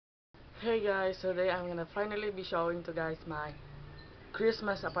Hey guys, today I'm gonna finally be showing to guys my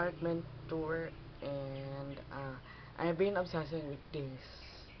Christmas apartment tour, and I've been obsessing with this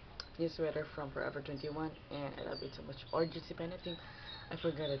new sweater from Forever 21 and I love it so much. Or just if anything, I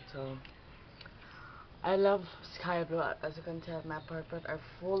forgot it. So I love sky blue. As you can tell, my apartment are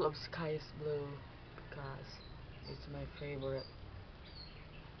full of sky blue because it's my favorite.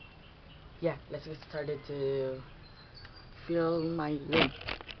 Yeah, let's get started to fill my room.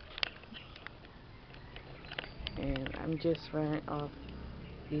 And I'm just running off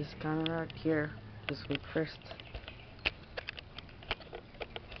this camera here. Just wait first.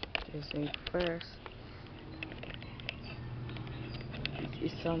 Just wait first.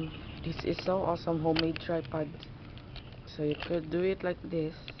 This is some. This is so awesome homemade tripod. So you could do it like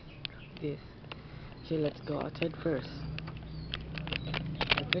this. This. Okay, let's go outside first.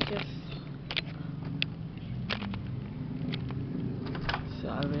 Let me just. So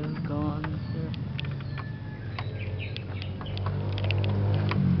I will go on here.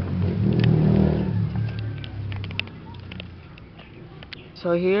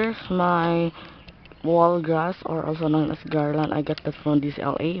 So here's my wall grass, or also known as garland. I got that from this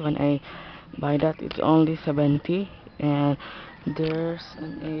LA. When I buy that, it's only 70. And there's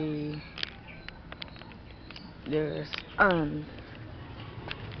there's an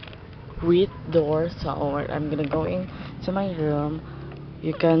with door. So I'm gonna go into my room.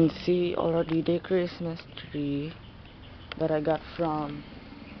 You can see already the Christmas tree that I got from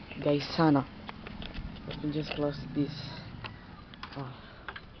Gaisano. Let me just close this. Oh.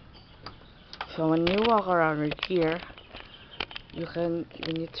 So when you walk around right here, when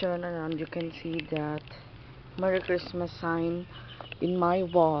you turn around, you can see that Merry Christmas sign in my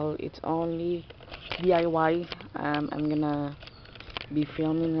wall. It's only DIY. I'm gonna be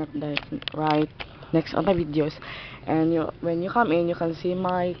filming it right next on my videos. And when you come in, you can see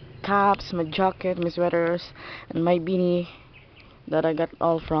my caps, my jacket, my sweaters, and my beanie that I got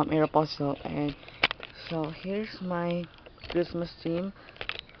all from Aeropostale. And so here's my Christmas theme,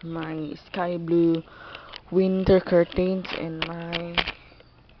 my sky blue winter curtains, and my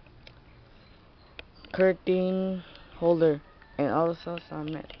curtain holder, and also some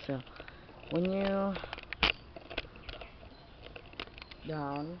net. So when you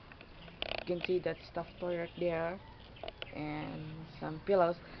down, you can see that stuffed toy right there and some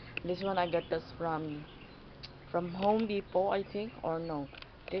pillows. This one I got this from Home Depot, I think, or no,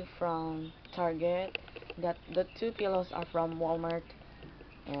 I think from Target. That the two pillows are from Walmart,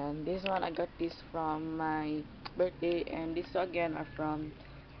 and this one I got this from my birthday, and this two again are from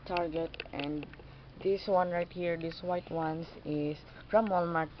Target, and this one right here, this white ones, is from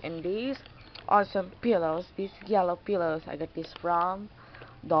Walmart. And these awesome pillows, these yellow pillows, I got this from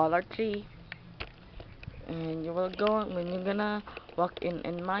Dollar Tree. And you will go when you're gonna walk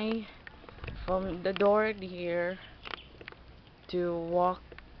in my from the door here to walk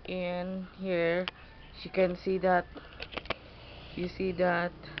in here, you can see that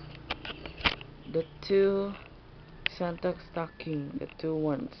the two Santa stocking, the two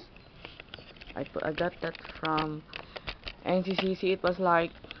ones. I got that from NCCC. It was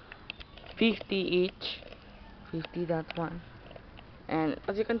like 50 each, 50 that one. And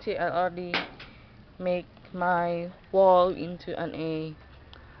as you can see, I already make my wall into an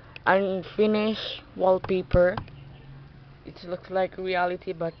unfinished wallpaper. It looks like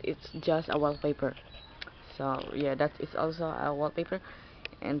reality, but it's just a wallpaper. So yeah, that is also a wallpaper,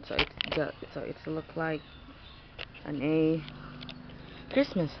 and so it's look like an a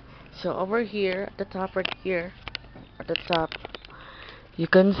Christmas. So over here at the top, right here at the top, you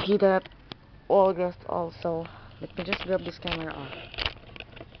can see that August also. Let me just grab this camera off.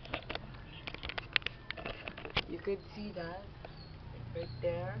 You could see that right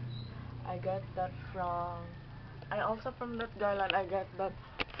there. I got that from. I also from that garland. I got that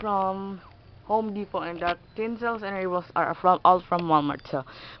from Home Depot, and that tinsels and ribbons are from all from Walmart. So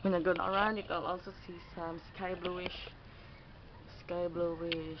when I go around, you can also see some sky bluish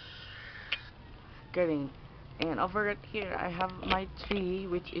green. And over right here, I have my tree,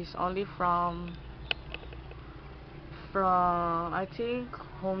 which is only from I think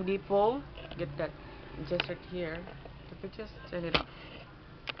Home Depot. Get that just right here. Let me just turn it off.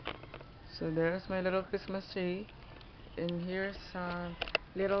 So there's my little Christmas tree, and here's some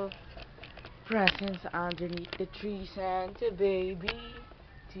little presents underneath the tree. Santa baby,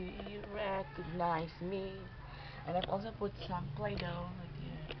 do you recognize me? And I've also put some Play-Doh right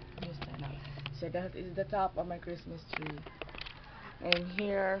here. Just turn on. So that is the top of my Christmas tree. And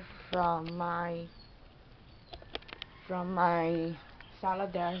here from my sala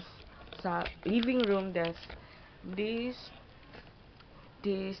desk, living room desk, this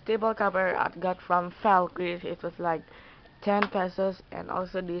this table cover I got from Falcris. It was like 10 pesos, and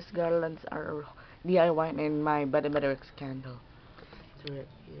also these garlands are DIY in my Body Works candle. So right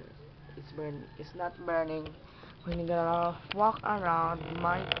here, it's not burning. When you're gonna walk around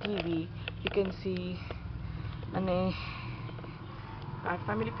my TV, you can see an a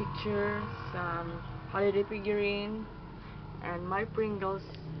family picture, some holiday figurine, and my Pringles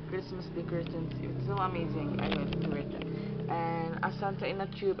Christmas decorations. It's so amazing. I love to it. And a Santa in a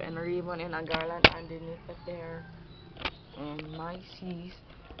tube and a ribbon and a garland underneath it there. And my C's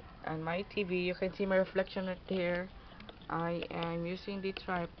and my TV. You can see my reflection right there. I am using the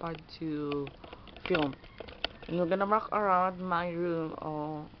tripod to film. And we're gonna walk around my room.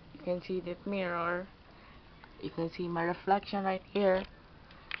 Oh, you can see that mirror. You can see my reflection right here.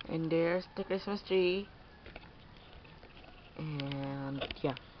 And there's the Christmas tree. And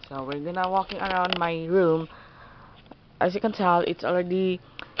yeah, so we're gonna walking around my room. As you can tell, it's already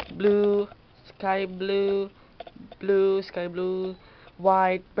blue, sky blue, blue, sky blue,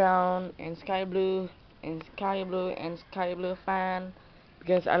 white, brown, and sky blue, and sky blue, and sky blue fan,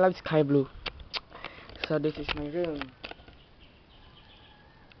 because I love sky blue. So this is my room.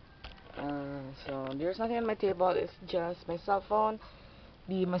 So there's nothing on my table. It's just my cell phone,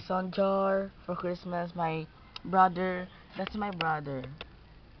 the mason jar for Christmas, my brother. That's my brother.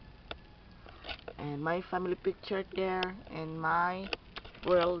 And my family picture there, and my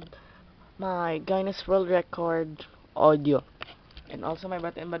Guinness World Record audio, and also my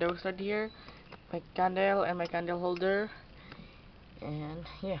button body works right here, my candle and my candle holder, and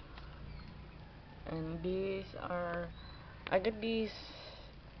yeah, and these are I got these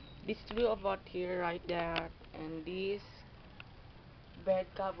two about here right there, and these bed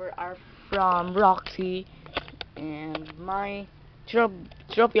cover are from Roxy, and my throw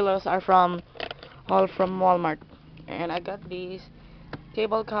pillows are all from Walmart, and I got these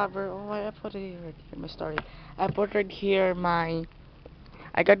table cover. Oh, I put it right here. My story. I put right here my.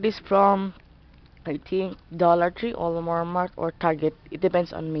 I got this from I think Dollar Tree or Walmart or Target. It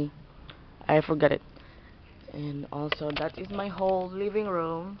depends on me. I forgot it. And also that is my whole living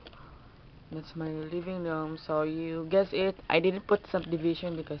room. That's my living room. So you guess it. I didn't put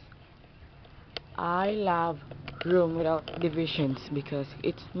subdivision because I love room without divisions because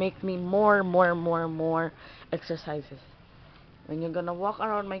it make me more exercises. When you're gonna walk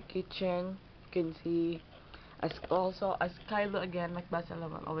around my kitchen, you can see also as Kylo again,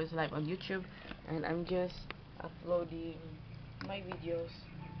 Macbasalaman, always live on YouTube, and I'm just uploading my videos,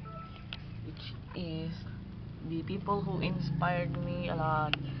 which is the people who inspired me a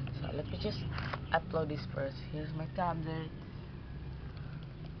lot. So let me just upload this first. Here's my tablet.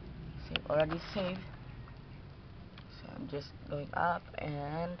 Save already saved. So I'm just going up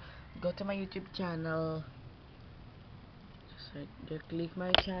and go to my YouTube channel. Just right there, click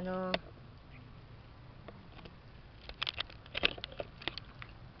my channel.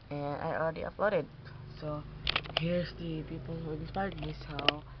 And I already uploaded. So here's the people who inspired me.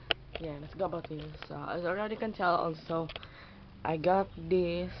 So yeah, let's go about this. So as already can tell, also I got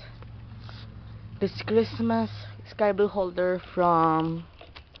this Christmas sky blue holder from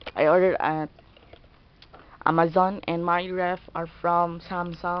I ordered at Amazon, and my ref are from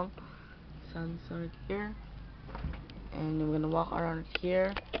Samsung right here. And I'm gonna walk around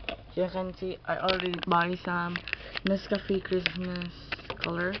here. You can see I already buy some Nescafe Christmas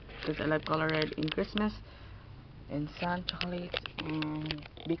color because I like color red in Christmas, and some chocolates and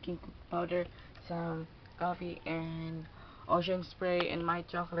baking powder, some coffee and ocean spray, and my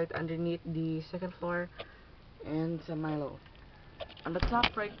chocolate underneath the second floor, and some Milo. On the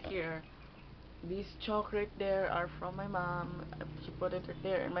top right here, these chocolate there are from my mom. She put it right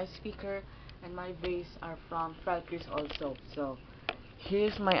there, and my speaker and my vase are from Falcris also. So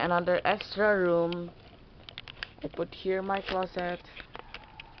here's my another extra room. I put here my closet.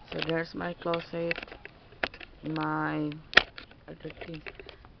 So there's my closet, my other things.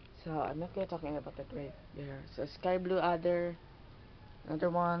 So I'm not gonna talking about that right there. So sky blue another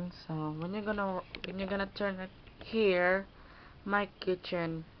one. So when you're gonna turn it here, my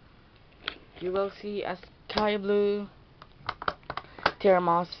kitchen, you will see a sky blue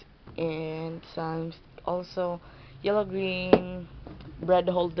thermos and some also yellow green bread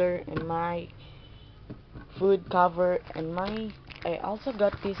holder, and my food cover, and my I also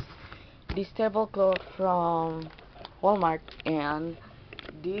got this tablecloth from Walmart, and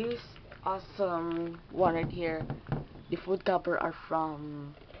this awesome one right here. The food cover are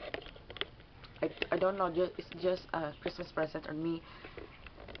from I don't know, it's just a Christmas present on me.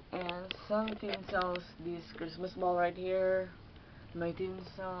 And some tinsels, this Christmas ball right here, my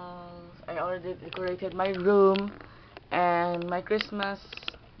tinsels. I already decorated my room, and my Christmas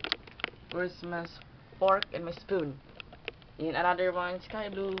fork and my spoon. In another one, sky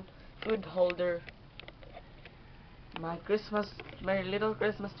blue food holder. My little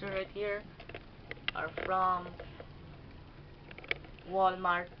Christmas tree right here are from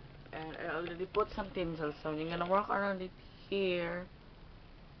Walmart, and I already put some tinsel, so you're gonna walk around it here.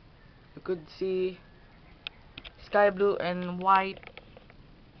 You could see sky blue and white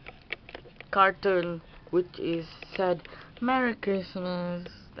cartoon which is said Merry Christmas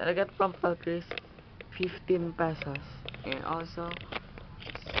that I got from Falkris, 15 pesos, and also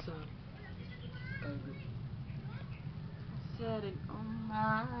so set it on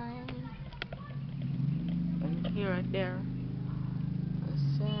mine, and here right there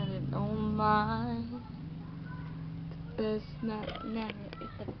I set it on mine. Best not never,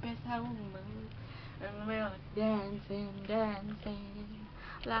 it's the best I will move, and we're dancing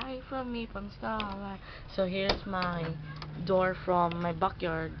light from me from starlight. So here's my door from my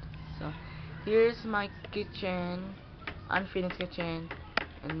backyard. So here's my kitchen, unfinished kitchen,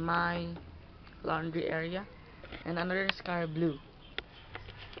 and my laundry area, and another sky blue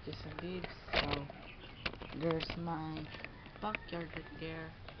just a bit. So there's my backyard right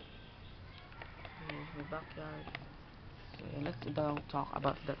there. Here's my backyard. So yeah, let's don't talk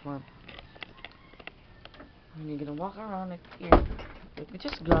about that one. And you're gonna walk around it here. Let me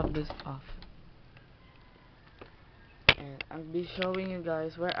just grab this off, and I'll be showing you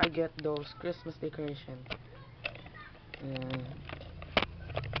guys where I get those Christmas decorations. And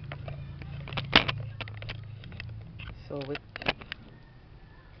so with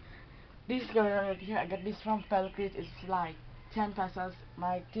this guy right here, I got this from Falkris. It's like 10 pesos.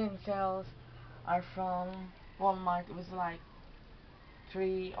 My tin cells are from Walmart. It was like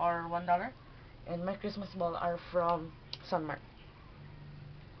 $3 or $1. And my Christmas ball are from Sunmark.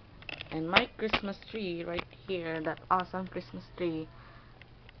 And my Christmas tree right here, that awesome Christmas tree,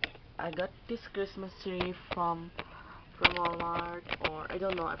 I got this Christmas tree from Walmart, or I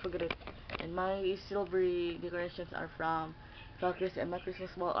don't know, I forget it. And my silvery decorations are from Falkris, and my Christmas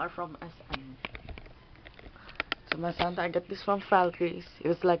ball are from SM. So my Santa, I got this from Falkris. It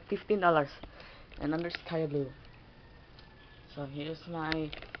was like $15, and under sky blue. So here's my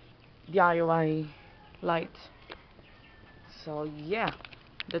DIY lights. So yeah,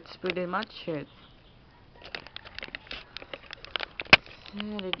 that's pretty much it.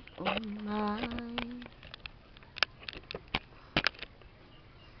 Set it on mine.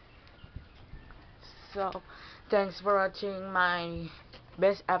 So thanks for watching my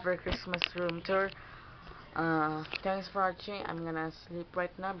best ever Christmas room tour. Thanks for watching. I'm gonna sleep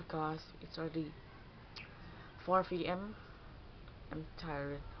right now because it's already 4 p.m. I'm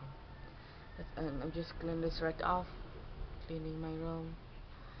tired. And I'm just cleaning this right off, cleaning my room,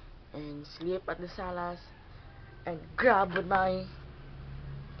 and sleep at the salas, and grab with my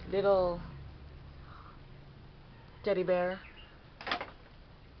little teddy bear.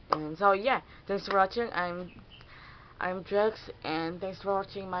 And so yeah, thanks for watching. I'm Drex, and thanks for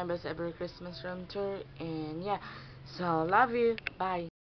watching my best ever Christmas room tour. And yeah, so love you. Bye.